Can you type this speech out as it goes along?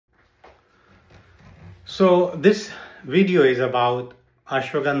So this video is about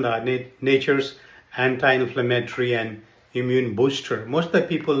ashwagandha, nature's anti-inflammatory and immune booster. Most of the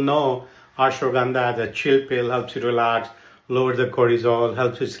people know ashwagandha as a chill pill, helps you relax, lower the cortisol,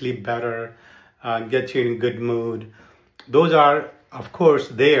 helps you sleep better, gets you in good mood. Those are, of course,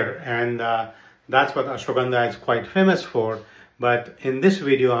 there, and that's what ashwagandha is quite famous for. But in this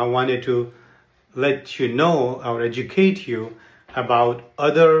video, I wanted to let you know or educate you about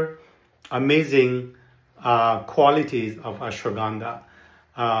other amazing qualities of ashwagandha.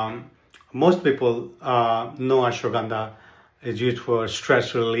 Most people know ashwagandha is used for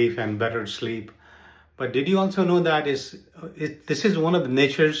stress relief and better sleep. But did you also know that this is one of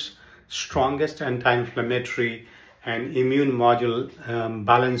nature's strongest anti-inflammatory and immune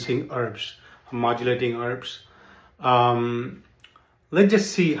balancing herbs, modulating herbs? Let's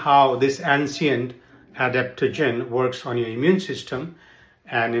just see how this ancient adaptogen works on your immune system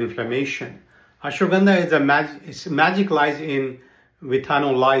and inflammation. Ashwagandha its magic lies in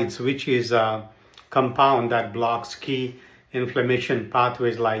Withania, which is a compound that blocks key inflammation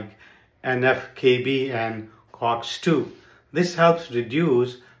pathways like NF-κB and COX-2. This helps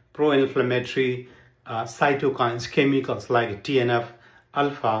reduce pro-inflammatory cytokines, chemicals like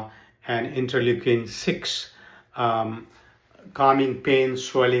TNF-α and interleukin-6, calming pain,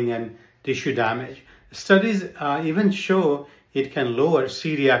 swelling, and tissue damage. Studies even show it can lower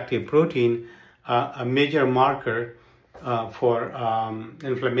C-reactive protein, a major marker for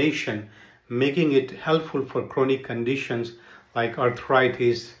inflammation, making it helpful for chronic conditions like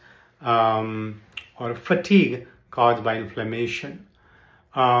arthritis or fatigue caused by inflammation.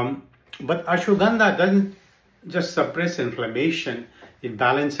 But ashwagandha doesn't just suppress inflammation, it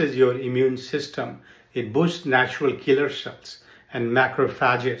balances your immune system. It boosts natural killer cells and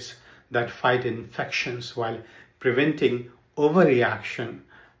macrophages that fight infections while preventing overreaction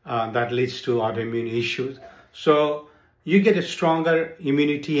that leads to autoimmune issues. So you get a stronger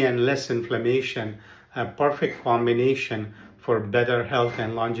immunity and less inflammation, a perfect combination for better health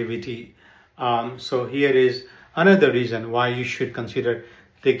and longevity. So here is another reason why you should consider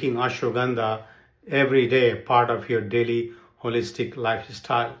taking ashwagandha every day, part of your daily holistic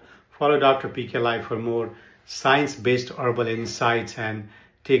lifestyle. Follow Dr. PK Life for more science-based herbal insights and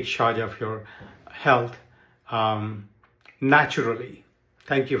take charge of your health naturally.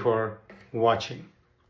 Thank you for watching.